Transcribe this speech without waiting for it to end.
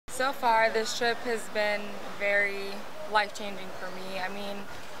So far, this trip has been very life-changing for me. I mean,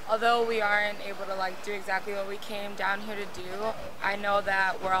 although we aren't able to do exactly what we came down here to do, I know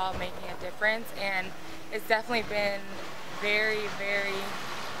that we're all making a difference, and it's definitely been very, very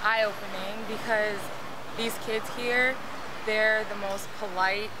eye-opening because these kids here, they're the most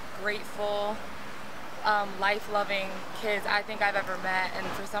polite, grateful, life-loving kids I think I've ever met. And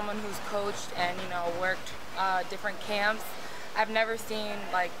for someone who's coached and worked different camps, I've never seen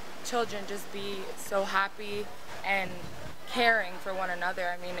children just be so happy and caring for one another.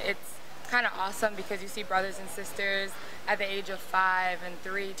 I mean, it's kind of awesome because you see brothers and sisters at the age of 5 and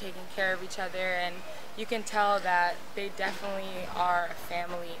 3 taking care of each other, and you can tell that they definitely are a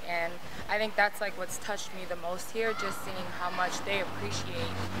family. And I think that's what's touched me the most here, just seeing how much they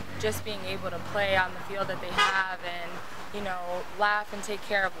appreciate just being able to play on the field that they have and laugh and take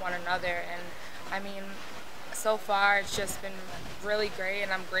care of one another. And I mean, so far it's just been really great,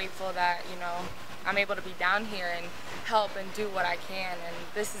 and I'm grateful that I'm able to be down here and help and do what I can. And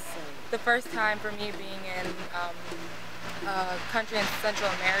this is the first time for me being in a country in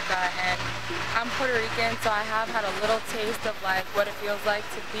Central America, and I'm Puerto Rican, so I have had a little taste of what it feels like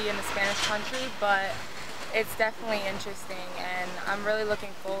to be in a Spanish country, but it's definitely interesting, and I'm really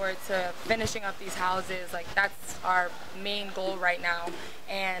looking forward to finishing up these houses. That's our main goal right now,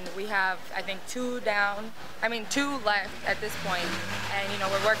 and we have, I think, 2 left at this point. And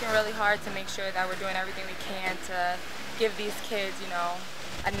we're working really hard to make sure that we're doing everything we can to give these kids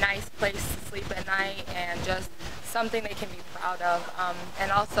a nice place to sleep at night and just something they can be proud of. And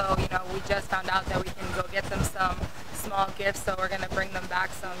also, we just found out that we can go get them some small gifts, so we're going to bring them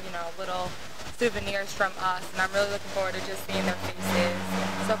back some little souvenirs from us, and I'm really looking forward to just seeing their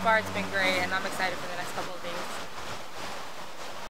faces. So far it's been great, and I'm excited for the next couple of days.